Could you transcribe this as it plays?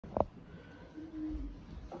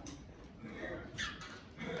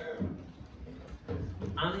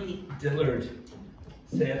Annie Dillard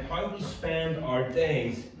said, how we spend our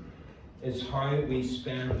days is how we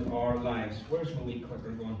spend our lives. Where's my wee clicker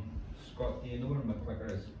going? Scott, do you know where my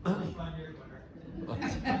clicker is? Find your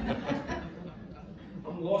clicker.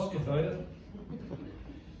 I'm lost without it.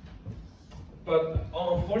 But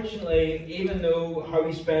unfortunately, even though how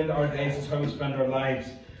we spend our days is how we spend our lives,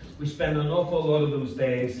 we spend an awful lot of those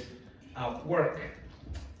days at work.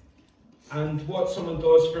 And what someone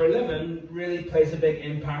does for a living really plays a big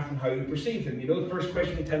impact on how you perceive them. You know, the first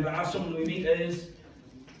question we tend to ask someone we meet is,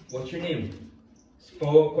 what's your name?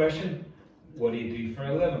 Follow-up question, what do you do for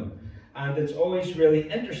a living? And it's always really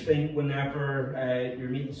interesting whenever you're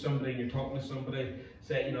meeting somebody and you're talking to somebody,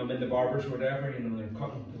 say, you know, I'm in the barbers or whatever, you know, they're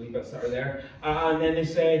cutting the wee bits that are there. And then they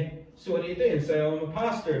say, so what do you do? And say, oh, I'm a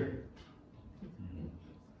pastor.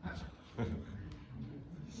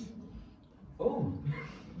 Oh.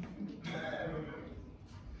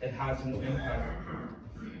 It has an impact.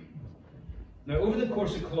 Now, over the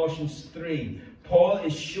course of Colossians 3, Paul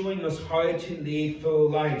is showing us how to lead full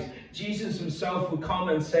lives. Jesus himself would come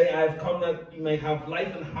and say, I have come that you may have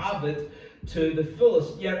life and have it to the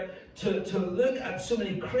fullest. Yet, to look at so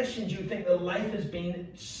many Christians, you think that life has been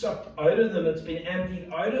sucked out of them, it's been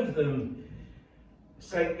emptied out of them.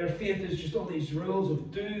 It's like their faith is just all these rules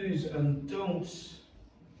of do's and don'ts.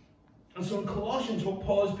 And so in Colossians, what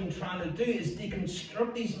Paul has been trying to do is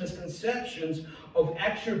deconstruct these misconceptions of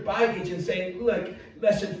extra baggage and say, look,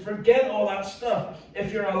 listen, forget all that stuff.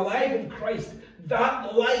 If you're alive in Christ,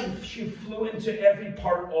 that life should flow into every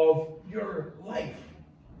part of your life.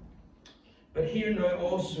 But here now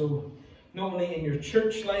also, not only in your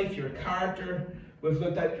church life, your character, we've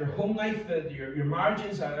looked at your home life, your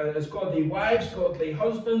marriages as godly wives, godly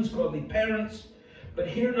husbands, godly parents, but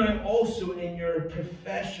here now also in your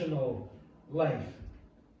professional life.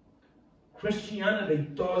 Christianity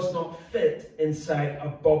does not fit inside a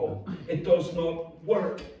bubble. It does not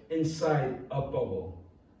work inside a bubble.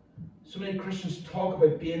 So many Christians talk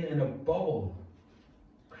about being in a bubble.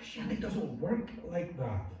 Christianity doesn't work like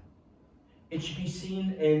that. It should be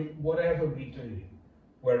seen in whatever we do,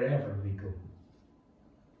 wherever we go.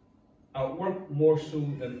 At work more so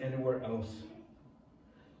than anywhere else.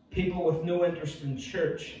 People with no interest in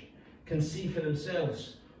church can see for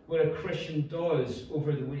themselves what a Christian does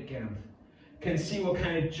over the weekend. Can see what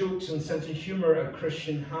kind of jokes and sense of humour a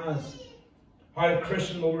Christian has. How a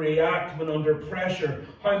Christian will react when under pressure.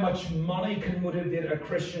 How much money can motivate a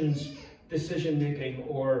Christian's decision making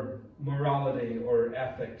or morality or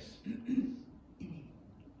ethics.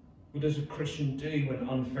 What does a Christian do when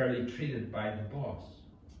unfairly treated by the boss?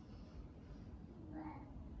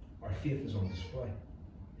 Our faith is on display.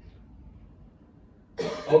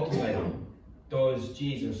 Ultimately, does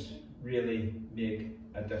Jesus really make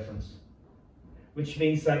a difference? Which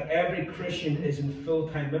means that every Christian is in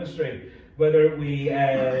full-time ministry, whether we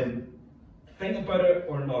think about it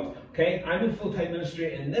or not. Okay, I'm in full-time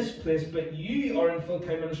ministry in this place, but you are in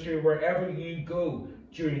full-time ministry wherever you go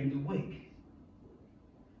during the week.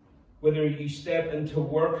 Whether you step into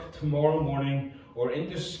work tomorrow morning, or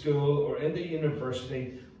into school, or into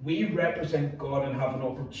university, we represent God and have an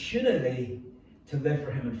opportunity to live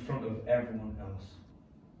for Him in front of everyone else.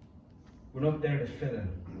 We're not there to fit in.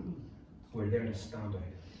 We're there to stand out.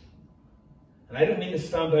 And I don't mean to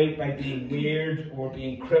stand out by being weird or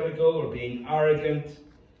being critical or being arrogant.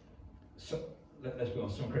 So, let's be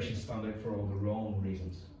honest, some Christians stand out for all the wrong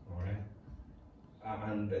reasons. Alright?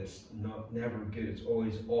 And it's never good. It's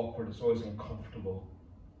always awkward. It's always uncomfortable.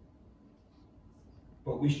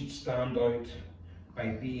 But we should stand out by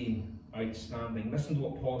being outstanding. Listen to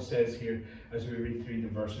what Paul says here as we read through the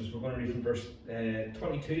verses. We're going to read from verse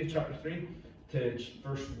 22 of chapter 3 to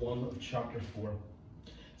verse 1 of chapter 4.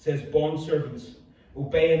 It says, bondservants,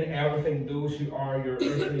 obey in everything those who are your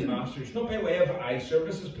earthly masters, not by way of eye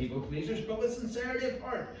service as people pleasers, but with sincerity of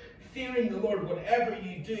heart, fearing the Lord. Whatever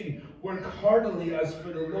you do, work heartily as for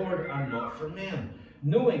the Lord and not for men,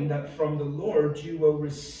 knowing that from the Lord you will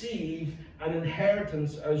receive an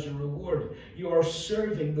inheritance as your reward. You are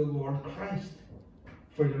serving the Lord Christ.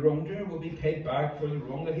 For the wrongdoer will be paid back for the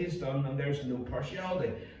wrong that he has done, and there's no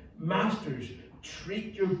partiality. Masters,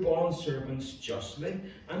 treat your bondservants justly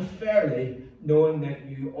and fairly, knowing that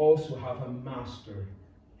you also have a master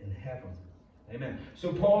in heaven. Amen.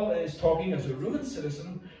 So Paul is talking as a Roman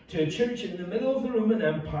citizen to a church in the middle of the Roman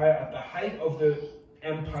Empire at the height of the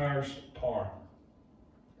empire's power.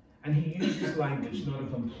 And he uses language not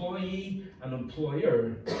of employee and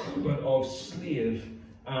employer, but of slave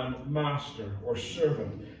and master or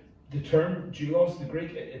servant. The term doulos, the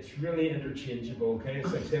Greek, it's really interchangeable. Okay,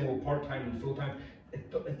 it's like saying, well, part-time and full-time.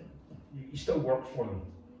 You still work for them.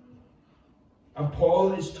 And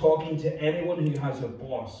Paul is talking to anyone who has a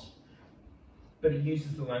boss, but he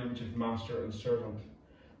uses the language of master and servant.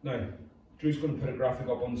 Now, Drew's going to put a graphic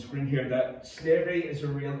up on the screen here that slavery is a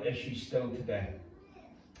real issue still today.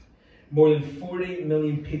 More than 40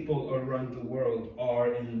 million people around the world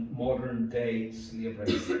are in modern day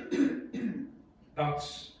slavery.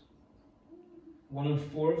 That's 1 in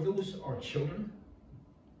 4 of those are children.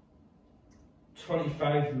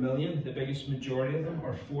 25 million, the biggest majority of them,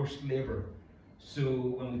 are forced labour. So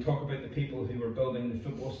when we talk about the people who are building the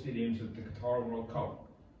football stadiums at the Qatar World Cup,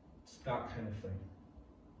 it's that kind of thing.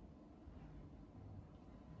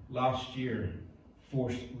 Last year,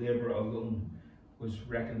 forced labour alone was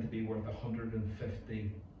reckoned to be worth $150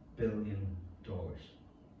 billion.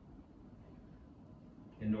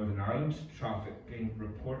 In Northern Ireland, trafficking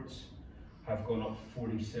reports have gone up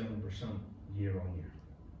 47% year on year.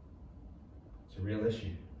 It's a real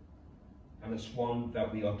issue, and it's one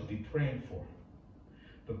that we ought to be praying for.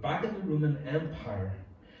 But back in the Roman Empire,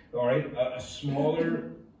 all right, a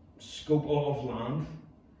smaller scope of land,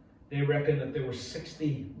 they reckon that there were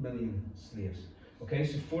 60 million slaves. Okay,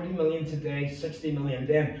 so 40 million today, 60 million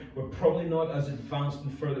then. We're probably not as advanced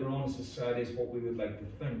and further on in society as what we would like to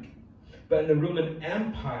think. But in the Roman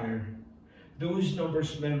Empire, those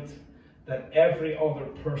numbers meant that every other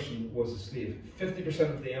person was a slave.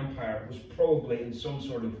 50% of the empire was probably in some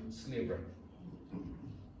sort of slavery.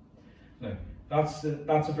 Now, that's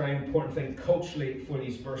a very important thing culturally for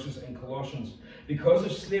these verses in Colossians. Because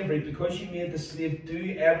of slavery, because you made the slave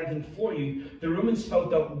do everything for you, the Romans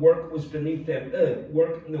felt that work was beneath them.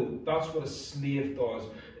 Work? No, that's what a slave does.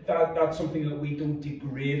 That's something that we don't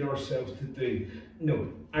degrade ourselves to do. No,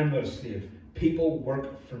 I'm not a slave. People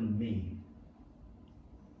work for me.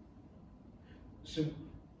 So,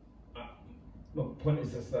 my point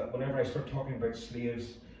is this, that whenever I start talking about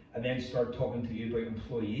slaves and then start talking to you about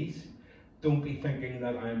employees, don't be thinking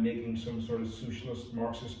that I'm making some sort of socialist,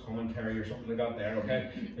 Marxist commentary or something like that there, okay?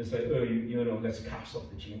 It's like, oh, you know, let's cast off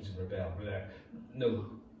the chains and rebel. No.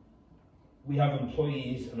 We have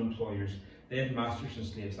employees and employers. They have masters and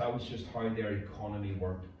slaves. That was just how their economy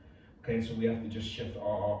worked. Okay, and so we have to just shift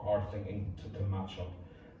our thinking to match up.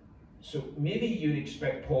 So maybe you'd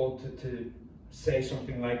expect Paul to say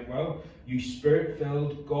something like, well, you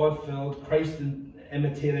spirit-filled, God-filled,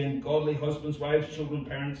 Christ-imitating, godly husbands, wives, children,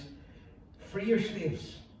 parents, free your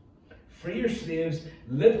slaves. Free your slaves,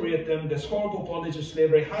 liberate them. This horrible bondage of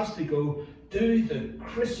slavery has to go. Do the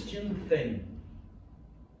Christian thing.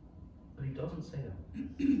 But he doesn't say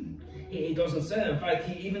that. He doesn't say that. In fact,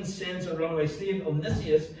 he even sends a runaway slave,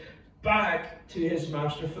 Onesimus, back to his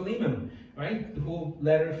master Philemon. Right? The whole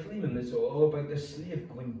letter of Philemon is all about this slave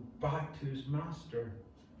going back to his master.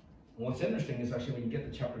 And what's interesting is actually when you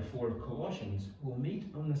get to chapter 4 of Colossians, we'll meet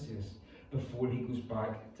Onesimus before he goes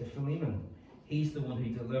back to Philemon. He's the one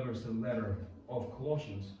who delivers the letter of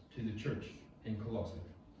Colossians to the church in Colossae.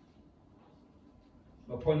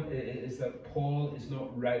 My point is that Paul is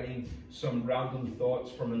not writing some random thoughts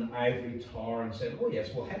from an ivory tower and saying, oh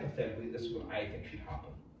yes, well hypothetically this is what I think should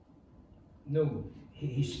happen. No,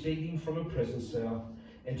 he's speaking from a prison cell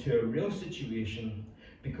into a real situation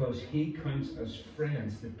because he counts as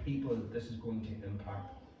friends the people that this is going to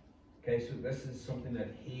impact. Okay, so this is something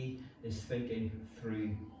that he is thinking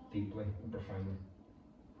through deeply and profoundly.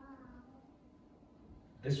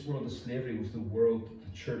 This world of slavery was the world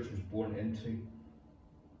the church was born into.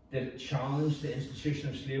 Did it challenge the institution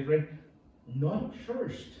of slavery? Not at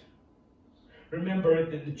first. Remember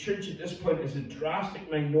that the church at this point is a drastic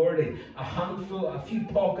minority, a handful, a few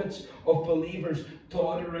pockets of believers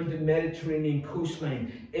dotted around the Mediterranean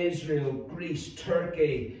coastline, Israel, Greece,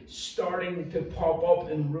 Turkey, starting to pop up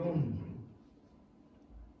in Rome.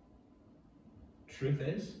 Truth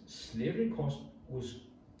is, slavery was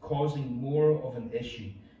causing more of an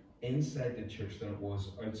issue inside the church than it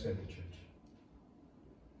was outside the church.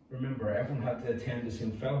 Remember, everyone had to attend the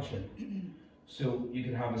same fellowship. So you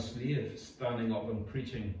could have a slave standing up and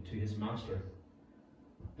preaching to his master.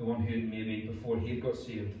 The one who maybe before he got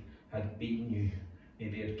saved had beaten you,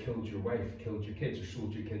 maybe had killed your wife, killed your kids, or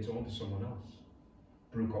sold your kids on to someone else.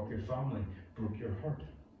 Broke up your family, broke your heart.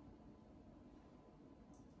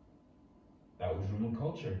 That was Roman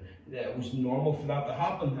culture. It was normal for that to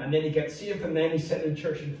happen. And then he gets saved and then he's sitting in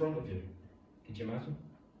church in front of you. Could you imagine?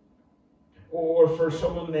 Or for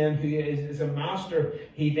someone then who is a master,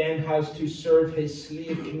 he then has to serve his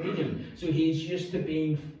slave communion. So he's used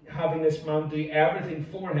to having this man do everything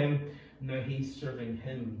for him. Now he's serving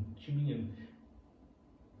him communion.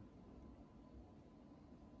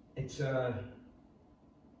 It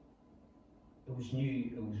was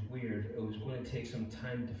new, it was weird, it was going to take some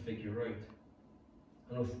time to figure out.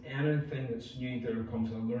 And with anything that's new, there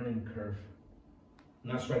comes a learning curve.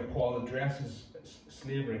 And that's why Paul addresses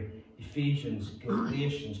slavery. Ephesians,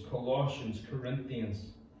 Galatians, Colossians,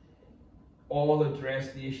 Corinthians all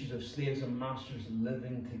address the issues of slaves and masters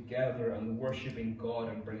living together and worshipping God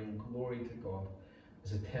and bringing glory to God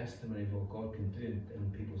as a testimony of what God can do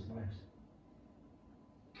in people's lives.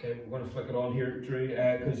 Okay, we're going to flick it on here, Drew,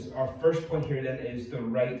 because our first point here then is the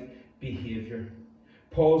right behaviour.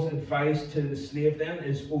 Paul's advice to the slave then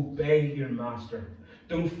is obey your master.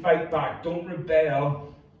 Don't fight back. Don't rebel.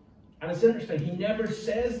 And it's interesting, he never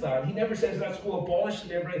says that. He never says, let's go abolish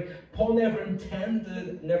slavery. Paul never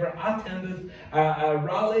attended a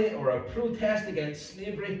rally or a protest against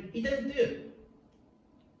slavery. He didn't do it.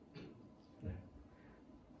 No.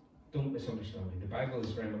 Don't misunderstand me. The Bible is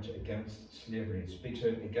very much against slavery. It speaks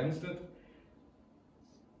out against it.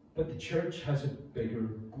 But the church has a bigger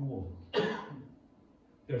goal.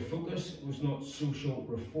 Their focus was not social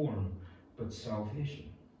reform, but salvation.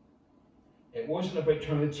 It wasn't about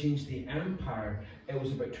trying to change the empire, it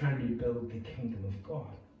was about trying to rebuild the kingdom of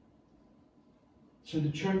God. So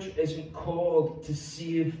the church isn't called to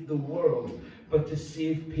save the world, but to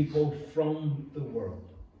save people from the world.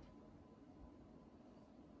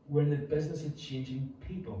 We're in the business of changing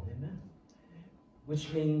people, amen?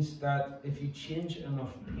 Which means that if you change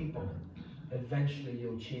enough people, eventually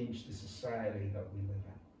you'll change the society that we live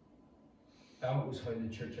in. That was how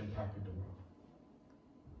the church impacted the world.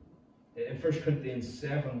 In 1 Corinthians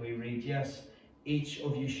 7 we read, yes, each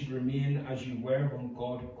of you should remain as you were when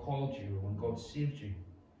God called you, or when God saved you.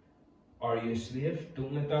 Are you a slave?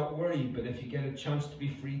 Don't let that worry you, but if you get a chance to be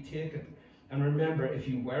free, take it. And remember, if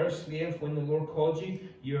you were a slave when the Lord called you,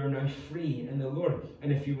 you are now free in the Lord.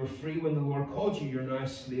 And if you were free when the Lord called you, you're now a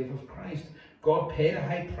slave of Christ. God paid a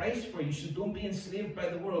high price for you, so don't be enslaved by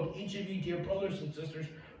the world. Each of you, dear brothers and sisters,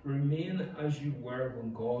 remain as you were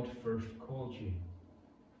when God first called you.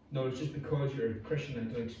 No, it's just because you're a Christian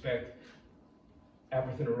and don't expect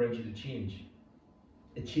everything around you to change.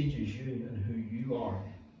 It changes you and who you are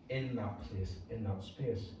in that place, in that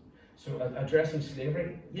space. So addressing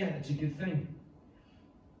slavery, yeah, it's a good thing.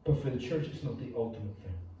 But for the church, it's not the ultimate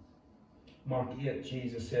thing. Mark 8,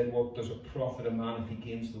 Jesus said, what does it profit a man if he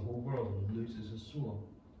gains the whole world and loses his soul?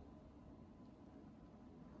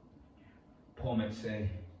 Paul might say,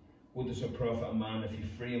 what does it profit a man if you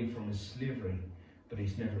free him from his slavery, but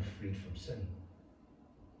he's never freed from sin?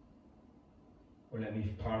 Or let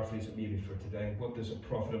me paraphrase it maybe for today. What does it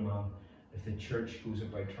profit a man if the church goes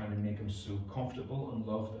about trying to make him so comfortable and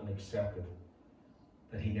loved and accepted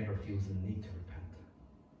that he never feels the need to repent?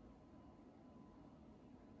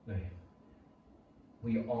 Now,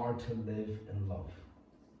 we are to live in love.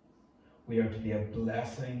 We are to be a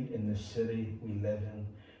blessing in the city we live in.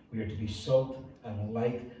 We are to be salt and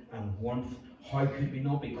light and warmth. How could we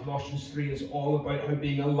not be? Colossians 3 is all about how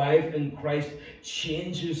being alive in Christ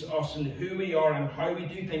changes us and who we are and how we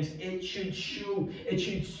do things. It should show, it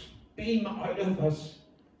should beam out of us.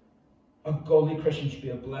 A godly Christian should be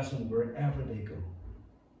a blessing wherever they go.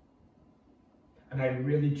 And I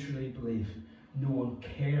really truly believe no one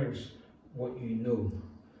cares what you know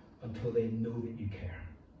until they know that you care.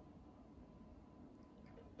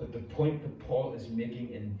 But the point that Paul is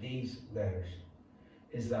making in these letters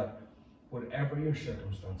is that whatever your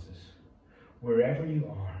circumstances, wherever you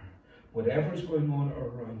are, whatever is going on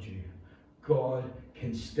around you, God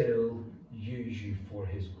can still use you for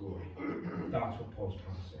his glory. That's what Paul's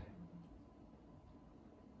trying to say.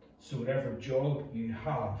 So whatever job you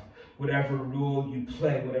have, whatever role you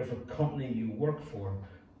play, whatever company you work for,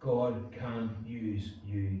 God can use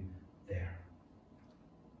you there.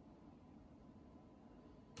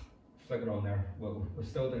 Flick it on there. Well, we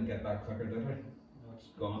still didn't get that clicker, did we? No, it's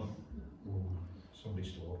gone. Oh, somebody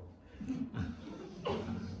stole it.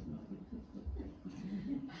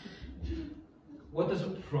 What does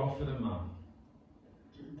it profit a man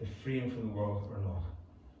to free him from the world or not?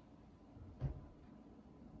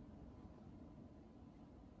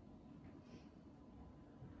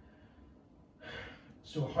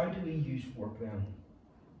 So how do we use work then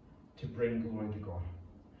to bring glory to God?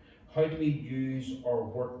 How do we use our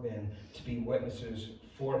work then to be witnesses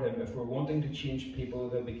for him? If we're wanting to change people,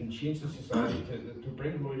 that we can change the society to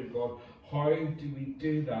bring glory to God, how do we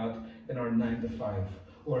do that in our 9 to 5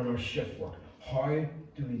 or in our shift work? How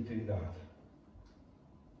do we do that?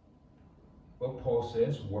 Well, Paul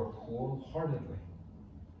says, work wholeheartedly.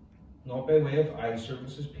 Not by way of eye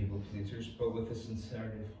service as people pleasers, but with a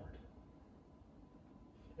sincerity of heart.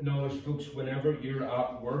 In other words, folks, whenever you're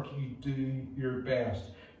at work, you do your best.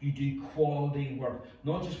 You do quality work,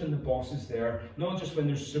 not just when the boss is there, not just when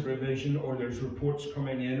there's supervision or there's reports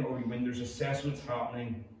coming in or when there's assessments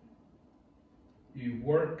happening. You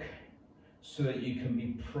work so that you can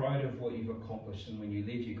be proud of what you've accomplished, and when you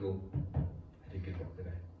leave you go, I did good work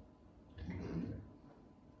today.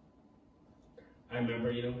 I remember,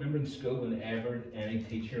 remember in school whenever any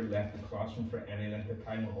teacher left the classroom for any length of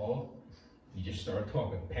time at all, you just started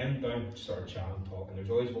talking, pen down, start chatting, talking. There's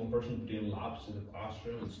always one person doing laps in the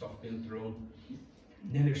classroom and stuff being thrown.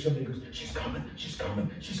 And then there's somebody who goes, she's coming, she's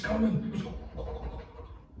coming, she's coming.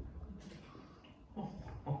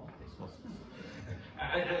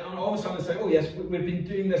 And all of a sudden it's like, oh yes, we've been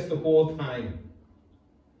doing this the whole time.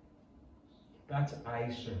 That's eye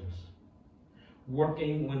service.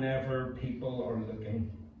 Working whenever people are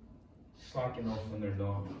looking, slacking off when they're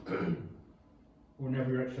not.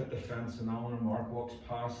 Whenever you're at Fit Defence and Alan or Mark walks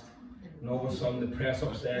past, and all of a sudden the press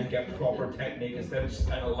ups there and get proper technique instead of just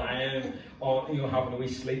kind of lying or having a wee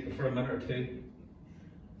sleep for a minute or two.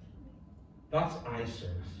 That's eye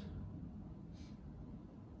service.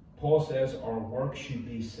 Paul says our work should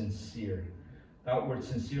be sincere. That word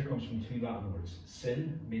sincere comes from two Latin words.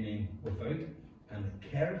 Sin, meaning without, and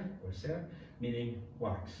cer, or ser, meaning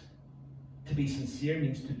wax. To be sincere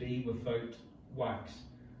means to be without wax.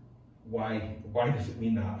 Why does it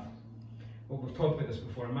mean that? Well, we've talked about this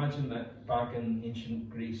before. Imagine that back in ancient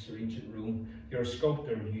Greece or ancient Rome, you're a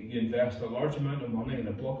sculptor. You invest a large amount of money in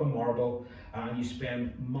a block of marble, and you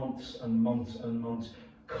spend months and months and months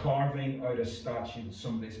carving out a statue that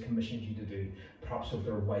somebody's commissioned you to do, perhaps of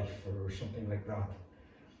their wife or something like that.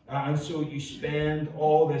 And so you spend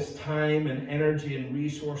all this time and energy and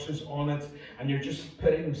resources on it, and you're just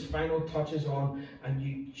putting those final touches on, and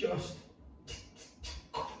you just,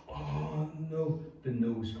 oh no, the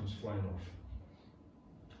nose comes flying off.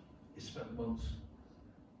 You spent months.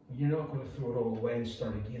 You're not going to throw it all away and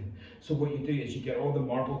start again. So what you do is you get all the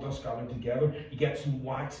marble dust gathered together, you get some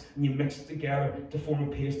wax, and you mix it together to form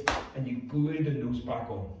a paste, and you glue the nose back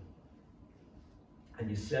on. And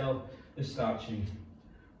you sell the statue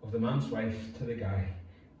of the man's wife to the guy.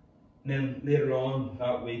 And then later on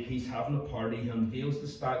that week, he's having a party, he unveils the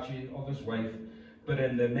statue of his wife, but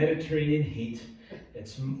in the Mediterranean heat,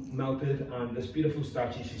 it's melted, and this beautiful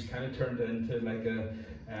statue, she's kind of turned into like a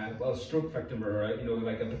stroke victim, or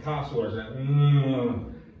like a Picasso, or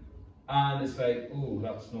something. And it's like, oh,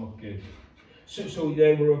 that's not good. So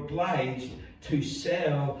they were obliged to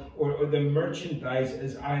sell, or the merchandise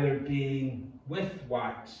is either being with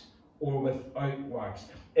wax or without wax.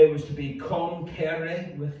 It was to be con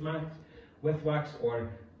kere with wax, or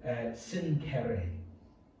sin kere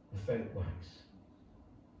without wax.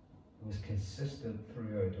 It was consistent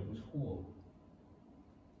throughout. It was whole.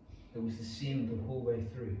 It was the same the whole way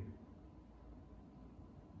through.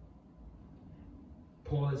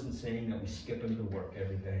 Paul isn't saying that we skip into work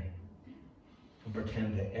every day and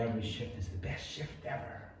pretend that every shift is the best shift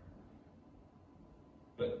ever.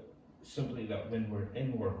 But simply that when we're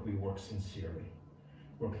in work, we work sincerely.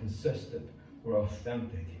 We're consistent. We're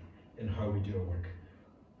authentic in how we do our work.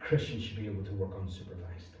 Christians should be able to work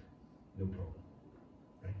unsupervised. No problem.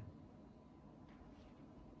 Right?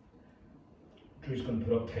 Drew's going to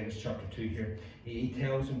put up Titus chapter 2 here. He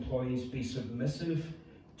tells employees, be submissive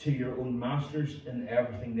to your own masters in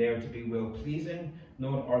everything. They are to be well-pleasing,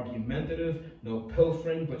 not argumentative, not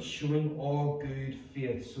pilfering, but showing all good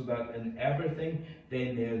faith, so that in everything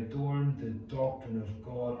they may adorn the doctrine of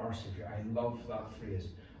God our Saviour. I love that phrase,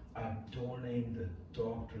 adorning the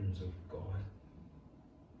doctrines of God.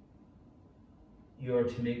 You are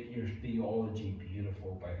to make your theology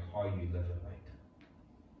beautiful by how you live it out.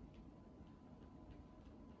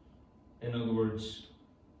 In other words,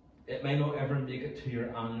 it may not ever make it to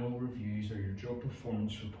your annual reviews or your job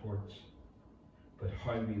performance reports, but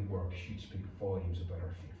how we work should speak volumes about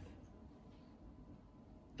our faith.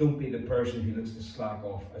 Don't be the person who looks to slack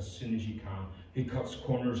off as soon as you can, who cuts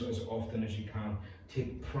corners as often as you can.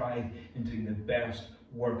 Take pride in doing the best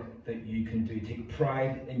work that you can do. Take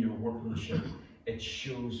pride in your workmanship. It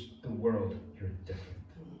shows the world you're different.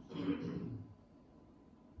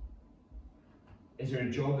 Is there a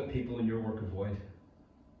job that people in your work avoid?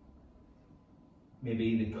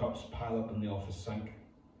 Maybe the cups pile up in the office sink,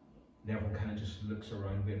 and everyone kind of just looks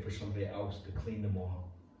around waiting for somebody else to clean them all.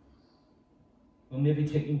 Well, maybe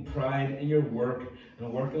taking pride in your work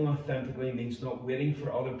and working authentically means not waiting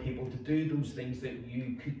for other people to do those things that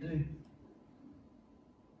you could do.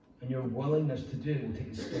 And your willingness to do it will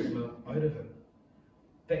take the stigma out of it.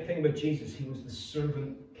 The thing about Jesus, he was the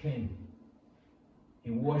servant king. He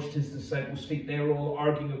washed his disciples' feet. They were all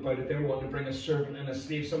arguing about it. They were wanting to bring a servant and a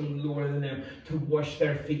slave, someone lower than them, to wash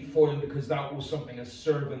their feet for them, because that was something a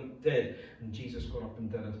servant did. And Jesus got up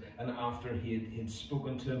and did it. And after he had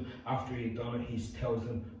spoken to them, after he had done it, he tells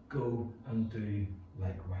them, go and do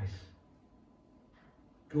likewise.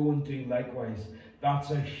 Go and do likewise. That's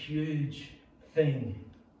a huge thing.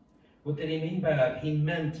 What did he mean by that? He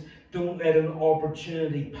meant, don't let an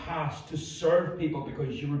opportunity pass to serve people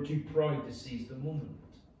because you were too proud to seize the moment.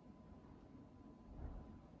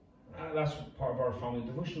 That's what part of our family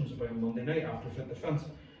devotion was about on Monday night after Fit Defence.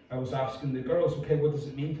 I was asking the girls, okay, what does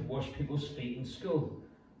it mean to wash people's feet in school?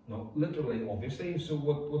 Not literally, obviously. So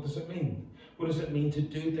what does it mean? What does it mean to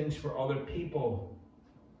do things for other people?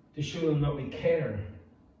 To show them that we care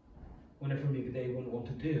whenever maybe they won't want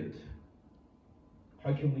to do it?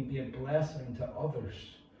 How can we be a blessing to others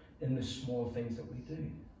in the small things that we do?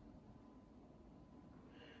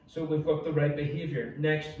 So we've got the right behaviour.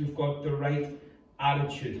 Next, we've got the right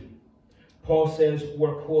attitude. Paul says,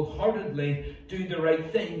 work wholeheartedly, do the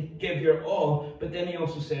right thing, give your all. But then he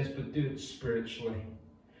also says, but do it spiritually.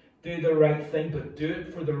 Do the right thing, but do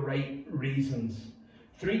it for the right reasons.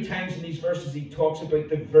 3 times in these verses he talks about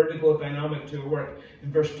the vertical dynamic to work.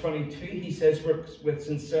 In verse 22 he says, work with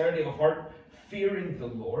sincerity of heart, fearing the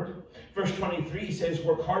Lord. Verse 23 he says,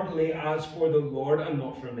 work heartily as for the Lord and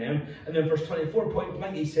not for men. And then verse 24, point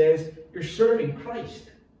blank, he says, you're serving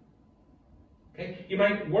Christ. Okay? You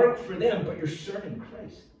might work for them, but you're serving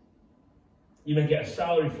Christ. You might get a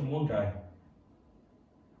salary from one guy,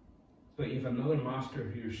 but you have another master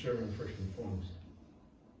who you're serving first and foremost.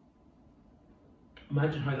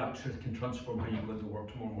 Imagine how that truth can transform how you go to work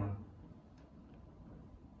tomorrow morning.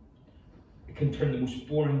 It can turn the most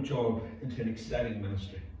boring job into an exciting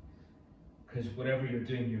ministry. Because whatever you're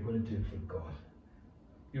doing, you're going to do it for God.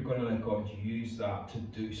 You're going to let God use that to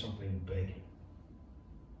do something big.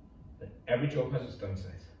 Every job has its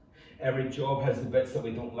downsides. Every job has the bits that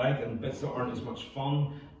we don't like and the bits that aren't as much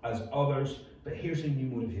fun as others. But here's a new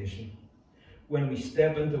motivation. When we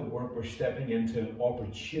step into work, we're stepping into an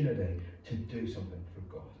opportunity to do something for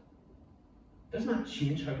God. Doesn't that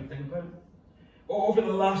change how we think about it? Over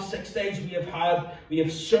the last 6 days we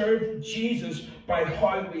have served Jesus by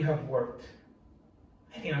how we have worked.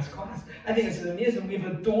 I think that's class. I think it's amazing. We've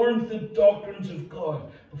adorned the doctrines of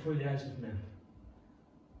God before the eyes of men.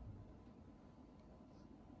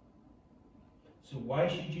 So why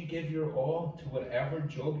should you give your all to whatever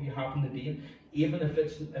job you happen to be in, even if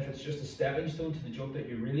it's just a stepping stone to the job that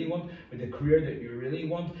you really want, or the career that you really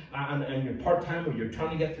want, and you're part-time, or you're trying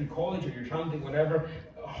to get through college, or you're trying to do whatever.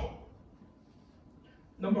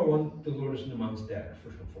 Number one, the Lord is no man's debtor,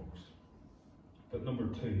 first and foremost. But number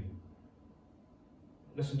two,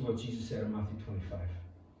 listen to what Jesus said in Matthew 25.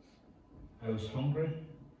 I was hungry,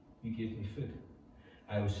 you gave me food.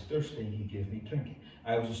 I was thirsty, you gave me drink.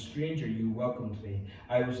 I was a stranger, you welcomed me.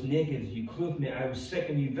 I was naked, you clothed me. I was sick,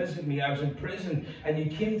 and you visited me. I was in prison, and you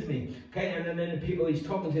came to me. Okay, and then the people he's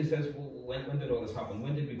talking to says, well, when did all this happen?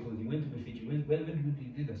 When did we clothe you? When did we feed you? When did we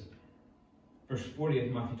do this? Verse 40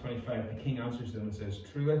 of Matthew 25, the king answers them and says,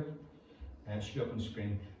 truly, shoot up on the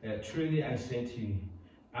screen, truly I say to you,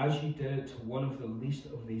 as you did it to one of the least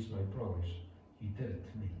of these my brothers, you did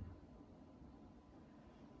it to me.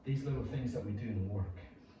 These little things that we do in work,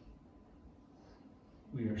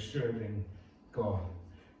 we are serving God.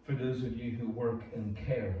 For those of you who work in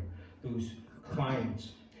care, those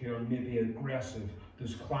clients who are maybe aggressive,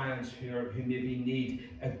 those clients who maybe need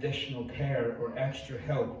additional care or extra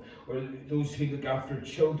help, or those who look after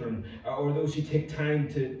children, or those who take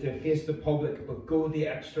time to face the public but go the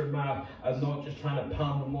extra mile and not just trying to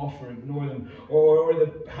palm them off or ignore them, or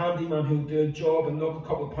the handyman who'll do a job and knock a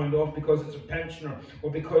couple of pounds off because it's a pensioner, or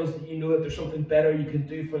because you know that there's something better you can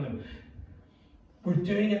do for them. We're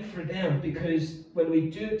doing it for them because when we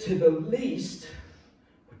do it to the least,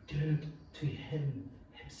 we're doing it to Him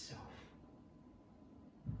Himself.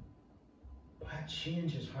 That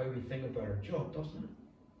changes how we think about our job, doesn't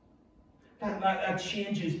it? That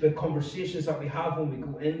changes the conversations that we have when we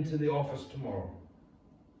go into the office tomorrow.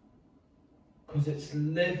 Because it's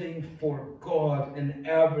living for God in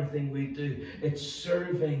everything we do. It's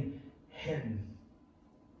serving Him.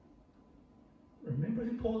 Remember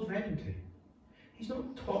who Paul's writing to. He's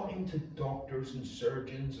not talking to doctors and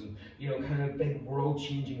surgeons and, kind of big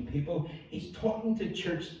world-changing people. He's talking to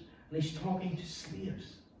church, and he's talking to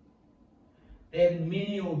slaves. They had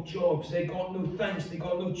menial jobs. They got no thanks. They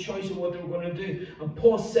got no choice of what they were going to do. And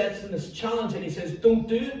Paul sets them this challenge, and he says, don't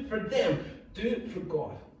do it for them. Do it for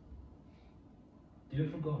God. Do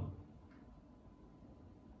it for God.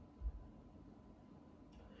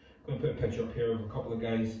 I'm going to put a picture up here of a couple of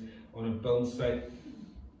guys on a building site.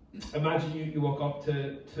 Imagine you walk up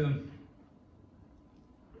to them,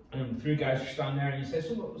 and three guys are standing there, and you say,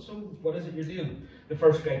 so what is it you're doing? The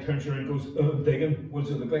first guy turns around and goes, I'm digging. What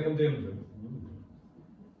does it look like I'm doing? Like,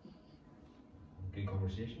 good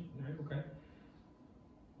conversation. Right, okay.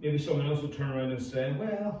 Maybe someone else will turn around and say,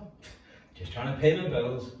 well, just trying to pay my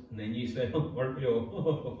bills. And then you say, oh, aren't we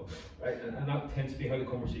all? Right? And that tends to be how the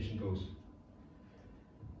conversation goes.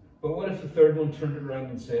 But what if the third one turned around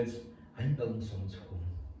and says, I'm building someone's home.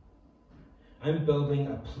 I'm building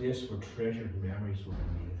a place where treasured memories will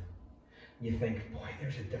be made. And you think, boy,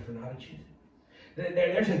 there's a different attitude.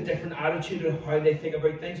 There's a different attitude of how they think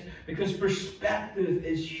about things, because perspective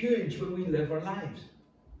is huge when we live our lives.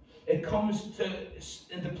 It comes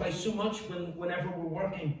into play so much whenever we're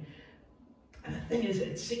working. And the thing is,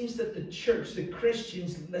 it seems that the church, the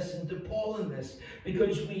Christians, listen to Paul in this,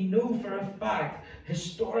 because we know for a fact,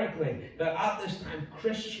 historically, that at this time,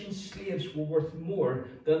 Christian slaves were worth more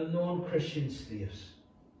than non-Christian slaves.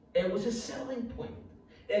 It was a selling point.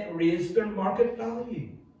 It raised their market value.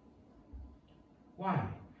 Why?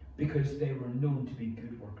 Because they were known to be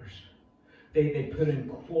good workers. They put in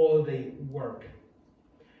quality work.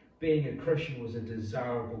 Being a Christian was a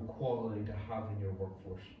desirable quality to have in your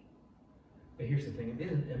workforce. But here's the thing, it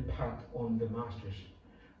didn't impact on the masters.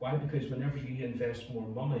 Why? Because whenever you invest more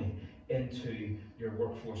money into your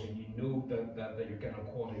workforce and you know that you're getting a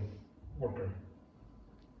quality worker,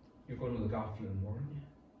 you're going to look after them more, aren't you?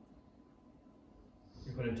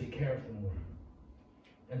 You're going to take care of them more.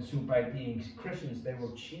 And so by being Christians, they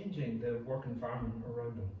were changing the work environment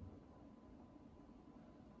around them.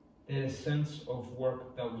 They had a sense of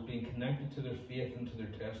work that was being connected to their faith and to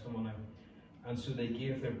their testimony. And so they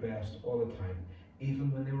gave their best all the time,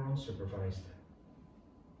 even when they were unsupervised.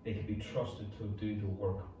 They could be trusted to do the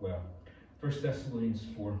work well. 1 Thessalonians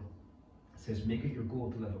 4 says, make it your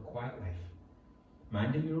goal to live a quiet life,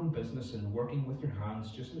 minding your own business and working with your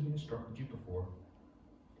hands just as we instructed you before.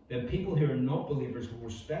 Then people who are not believers will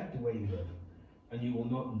respect the way you live, and you will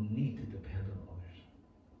not need to depend on others.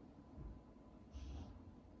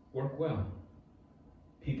 Work well.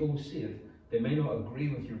 People will see it. They may not agree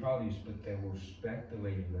with your values, but they will respect the way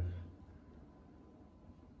you live.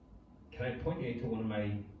 Can I point you to one of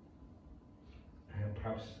my,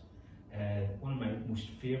 one of my most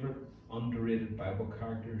favourite underrated Bible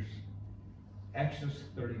characters? Exodus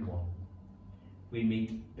 31. We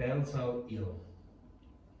meet Bezalel.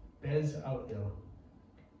 Bezalel.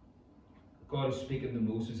 God is speaking to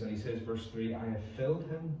Moses, and he says, verse 3, I have filled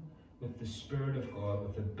him with the Spirit of God,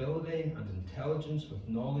 with ability and intelligence, with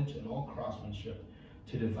knowledge and all craftsmanship,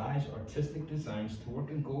 to devise artistic designs, to work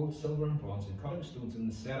in gold, silver, and bronze, in cutting stones, in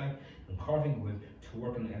the setting, and carving wood, to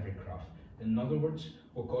work in every craft. In other words,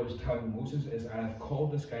 what God is telling Moses is, I have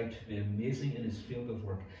called this guy to be amazing in his field of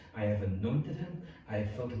work. I have anointed him. I have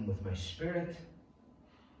filled him with my Spirit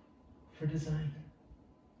for design.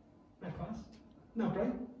 Isn't that class? Not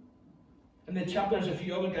right? In the chapter, there's a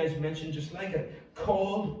few other guys mentioned just like it.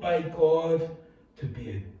 Called by God to be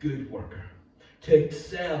a good worker, to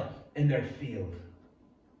excel in their field.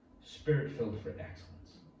 Spirit-filled for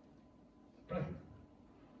excellence. Right.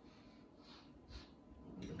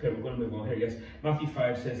 Okay, we're going to move on here. Yes, Matthew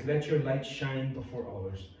 5 says, let your light shine before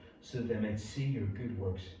others, so that they might see your good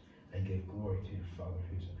works and give glory to your Father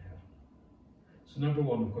who's in heaven. So number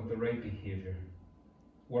one, we've got the right behaviour.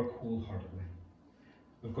 Work wholeheartedly.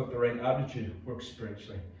 We've got the right attitude. Work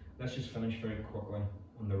spiritually. Let's just finish very quickly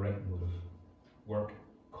on the right motive. Work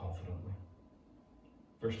confidently.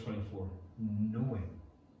 Verse 24. Knowing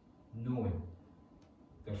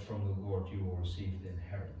that from the Lord you will receive the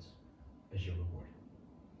inheritance as your reward.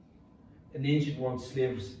 In the ancient world,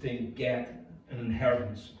 slaves didn't get an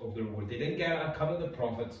inheritance of the reward. They didn't get a cut of the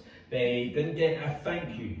profits. They didn't get a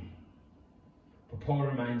thank you. But Paul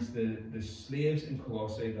reminds the slaves in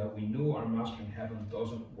Colossae that we know our Master in heaven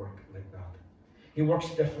doesn't work like that. He works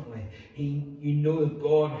differently. You know that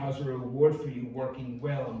God has a reward for you working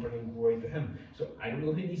well and bringing glory to him. So I don't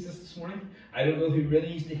know who needs this morning. I don't know who really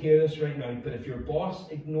needs to hear this right now. But if your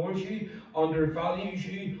boss ignores you, undervalues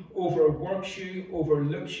you, overworks you,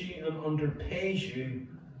 overlooks you, and underpays you,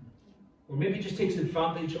 or maybe just takes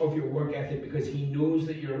advantage of your work ethic because he knows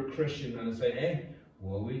that you're a Christian and it's like, hey,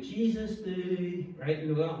 what would Jesus do? Right?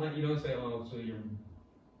 You know that? You know, it's like, oh, so you're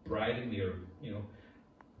bribing me or,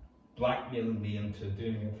 blackmailing me into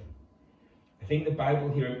doing it. I think the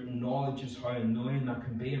Bible here acknowledges how annoying that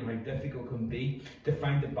can be and how difficult it can be to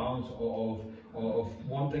find the balance of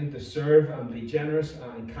wanting to serve and be generous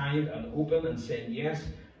and kind and open and saying yes,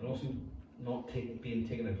 and also not being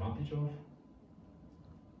taken advantage of.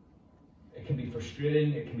 It can be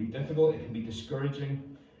frustrating, it can be difficult, it can be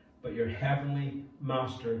discouraging, but your heavenly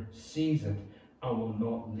Master sees it and will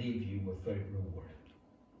not leave you without reward.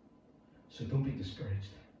 So don't be discouraged.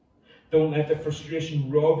 Don't let the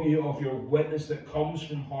frustration rob you of your witness that comes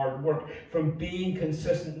from hard work, from being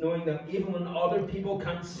consistent, knowing that even when other people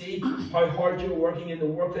can't see how hard you're working in the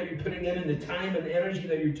work that you're putting in the time and energy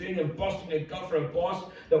that you're doing, and busting a gut for a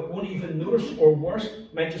boss that won't even notice, or worse,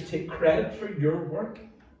 might just take credit for your work.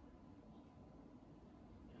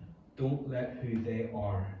 Don't let who they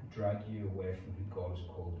are drag you away from who God has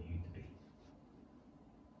called you to be.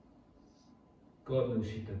 God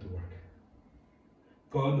knows you did the work.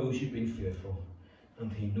 God knows you've been faithful,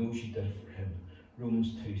 and He knows you did it for Him.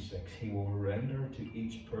 Romans 2:6. He will render to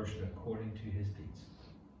each person according to his deeds.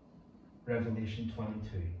 Revelation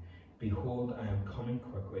 22. Behold, I am coming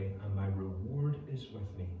quickly, and my reward is with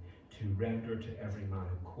me, to render to every man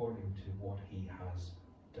according to what he has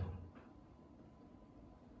done.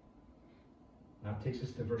 That takes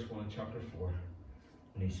us to verse 1 in chapter 4,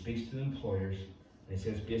 when he speaks to the employers, and he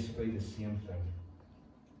says basically the same thing.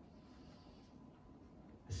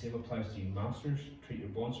 The same applies to you, masters. Treat your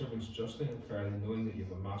bondservants justly and fairly, knowing that you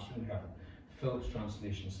have a master in heaven. Philip's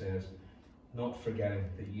translation says, not forgetting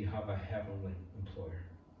that you have a heavenly employer.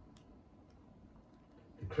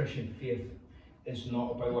 The Christian faith is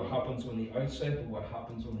not about what happens on the outside, but what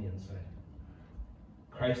happens on the inside.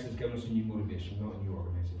 Christ has given us a new motivation, not a new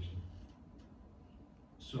organization.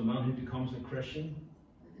 So a man who becomes a Christian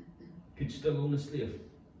could still own a slave,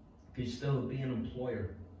 could still be an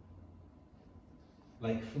employer,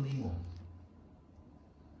 like Philemon.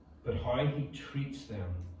 But how he treats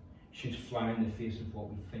them should fly in the face of what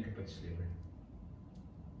we think about slavery.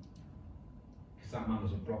 Because that man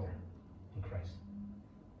is a brother in Christ.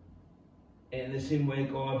 In the same way,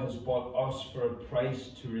 God has bought us for a price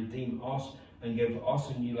to redeem us and give us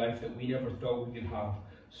a new life that we never thought we could have.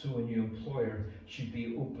 So a new employer should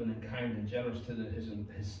be open and kind and generous to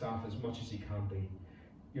his staff as much as he can be.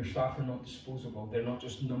 Your staff are not disposable. They're not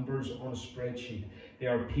just numbers on a spreadsheet. They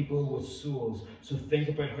are people with souls. So think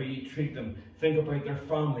about how you treat them. Think about their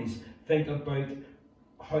families. Think about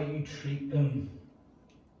how you treat them.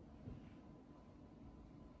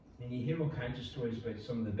 And you hear all kinds of stories about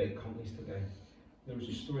some of the big companies today. There was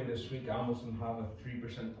a story this week, Amazon have a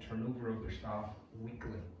 3% turnover of their staff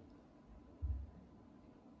weekly.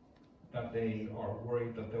 That they are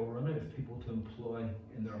worried that they'll run out of people to employ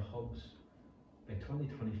in their hubs. By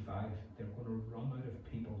 2025, they're going to run out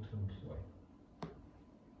of people to employ.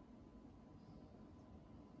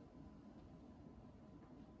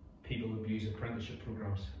 People abuse apprenticeship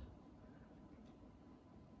programs.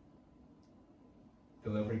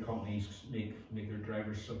 Delivery companies make their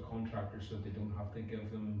drivers subcontractors so they don't have to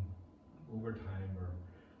give them overtime or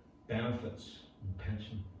benefits and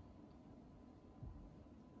pension.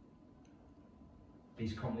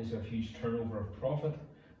 These companies have huge turnover of profit,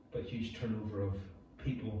 but huge turnover of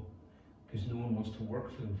people, because no one wants to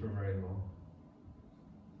work for them for very long.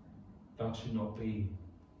 That should not be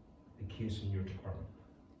the case in your department.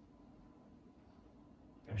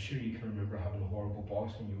 I'm sure you can remember having a horrible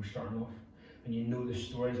boss when you were starting off, and you know the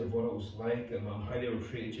stories of what it was like and how they were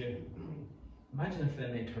treated you. Imagine if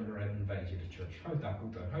then they turned around and invited you to church. How would that go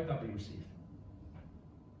down? How would that be received?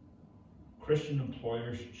 Christian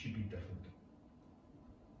employers should be different.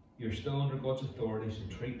 You're still under God's authority,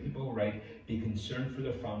 so treat people right, be concerned for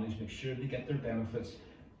their families, make sure they get their benefits.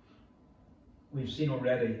 We've seen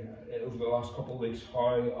already over the last couple of weeks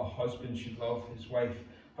how a husband should love his wife,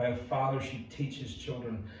 how a father should teach his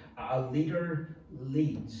children. A leader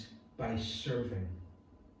leads by serving.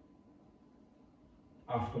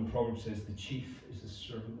 African proverb says, the chief is the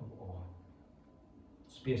servant of all.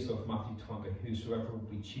 It's based off Matthew 20, whosoever will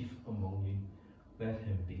be chief among you, let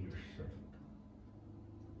him be your servant.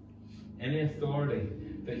 Any authority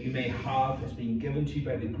that you may have has been given to you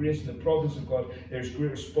by the grace and the providence of God. There's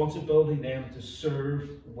great responsibility then to serve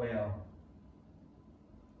well.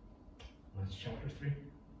 That's chapter 3.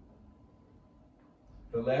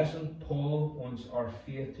 The lesson, Paul wants our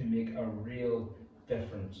faith to make a real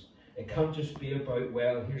difference. It can't just be about,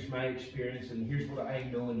 well, here's my experience and here's what I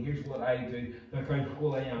know and here's what I do. Look how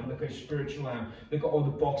cool I am. Look how spiritual I am. Look at all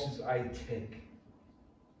the boxes I tick.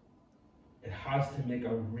 It has to make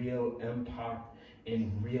a real impact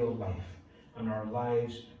in real life. And our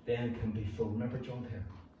lives then can be filled. Remember John 10?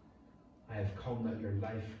 I have come that your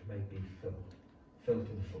life might be filled. Filled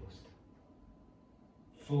to the fullest.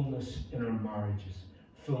 Fullness in our marriages.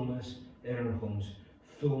 Fullness in our homes.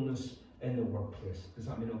 Fullness in the workplace. Does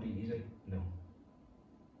that mean it'll be easy? No.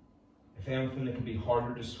 If anything, it can be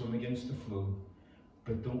harder to swim against the flow.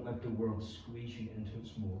 But don't let the world squeeze you into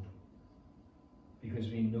its mold. because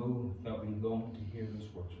we know that we long to hear those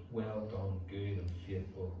words, well done, good and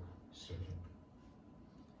faithful servant.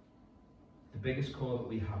 The biggest call that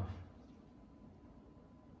we have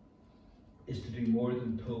is to do more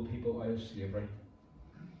than pull people out of slavery,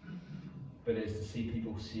 but is to see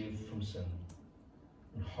people saved from sin.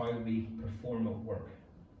 And how we perform at work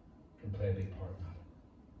can play a big part in that.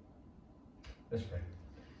 Let's pray,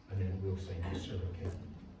 and then we'll sing the servant king.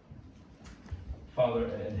 Father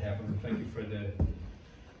in heaven, we thank you for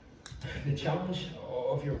the challenge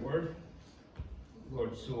of your word.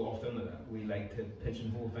 Lord, so often we like to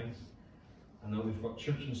pigeonhole things. I know we've got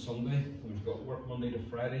church on Sunday, we've got work Monday to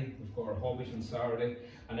Friday, we've got our hobbies on Saturday,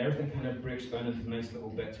 and everything kind of breaks down into nice little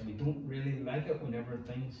bits, and we don't really like it whenever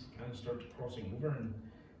things kind of start crossing over and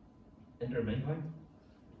intermingling.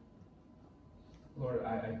 Lord,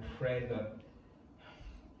 I pray that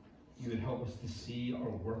you would help us to see our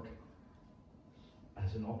work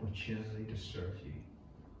as an opportunity to serve you.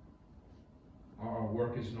 Our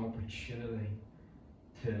work is an opportunity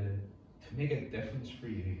to make a difference for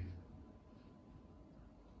you.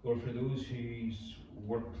 Lord, for those whose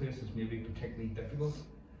workplace is maybe particularly difficult,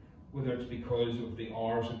 whether it's because of the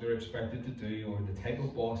hours that they're expected to do, or the type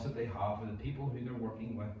of boss that they have, or the people who they're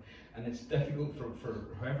working with, and it's difficult for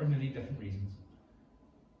however many different reasons.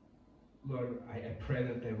 Lord, I pray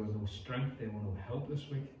that they will know strength, they will know help this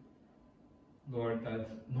week. Lord,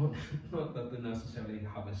 that not that they necessarily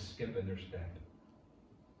have a skip in their step,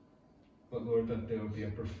 but Lord, that there will be a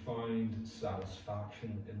profound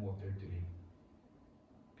satisfaction in what they're doing,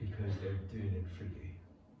 because they're doing it for you.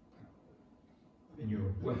 And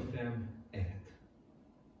you're with them in it.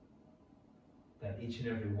 That each and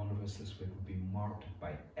every one of us this week will be marked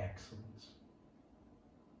by excellence.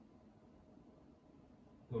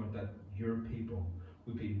 Lord, that your people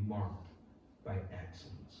would be marked by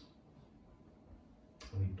excellence.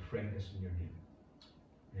 And we pray this in your name.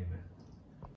 Amen.